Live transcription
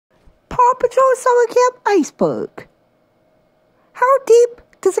Paw Patrol Summer Camp Iceberg. How deep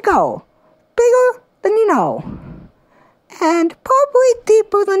does it go? Bigger than you know. And probably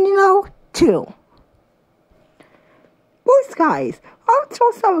deeper than you know, too. Most guys, Paw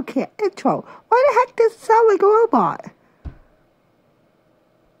Patrol Summer Camp intro. Why the heck does it sound like a robot?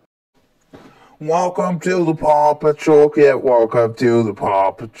 Welcome to the Paw Patrol Camp. Welcome to the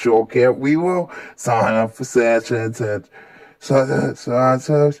Paw Patrol Camp. We will sign up for sessions and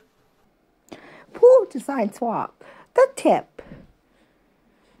such. Pool design swap. The tip.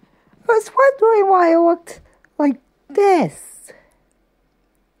 I was wondering why it looked like this.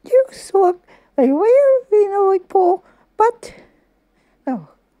 You sort of like really pool, but no.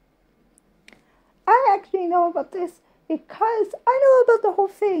 I actually know about this because I know about the whole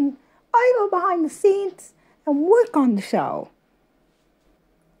thing. I go behind the scenes and work on the show.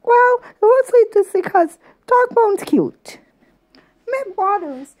 Well, it looks like this because Darkbone's cute. Mid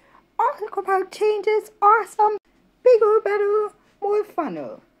Waters' article about changes are some bigger, better, more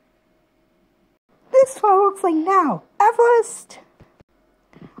funner. This one looks like now. Everest,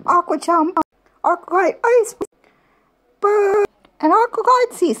 Aqua Chum, Aquaglide Iceberg, and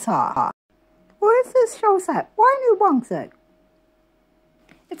Aquaglide Seesaw. Where is this show set? Why New Brunswick?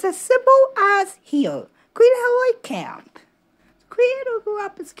 It's as simple as here. Green Hill Lake Camp. The creator grew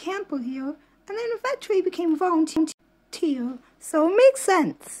up as a camper here, and then eventually became a volunteer, so it makes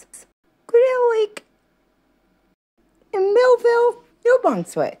sense. Green Hill Lake in Millville, New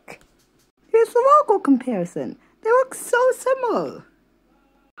Brunswick. Here's the logo comparison. They look so similar.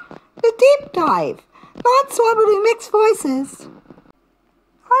 The deep dive. Non-celebrity mixed voices.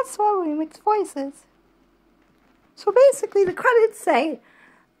 Non-celebrity mixed voices. So basically the credits say,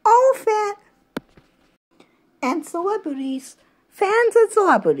 all fans and celebrities, fans and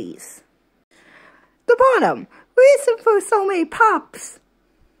celebrities. The bottom, reason for so many pops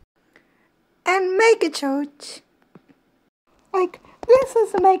and megachurch. Like, this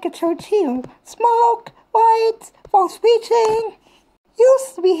is a megachurch here. Smoke, lights, false preaching.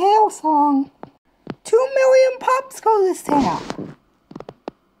 Used to be Hail Song. 2 million pops go this town.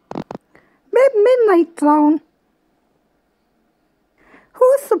 Midnight Zone.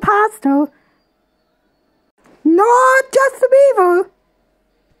 Who's the pastor? Not Justin Bieber.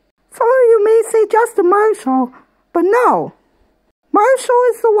 Some of you may say Justin Marshall, but no. Marshall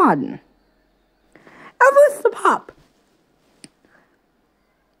is the one. Everest the Pup.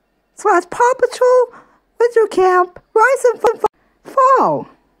 So that's Paw Patrol Winter Camp Rising from Fall.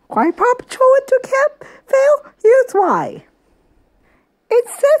 Why Paw Patrol Winter Camp fail? Here's why.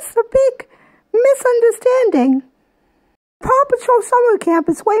 It's just a big misunderstanding. Paw Patrol Summer Camp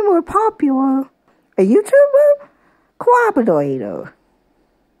is way more popular. A YouTuber? Collaborator.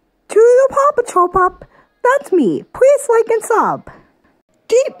 To the Paw Patrol Pup, that's me. Please like and sub.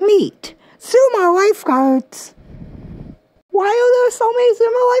 Deep Meat. Zuma Lifeguards. Why are there so many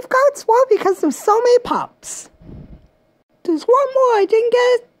Zuma Lifeguards? Well, because there's so many pups. There's one more I didn't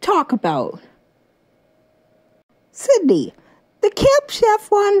get to talk about. Sydney. The camp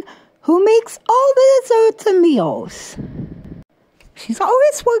chef one who makes all the desserts and meals. She's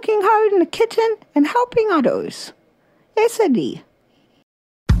always working hard in the kitchen and helping others. Yes, Sydney.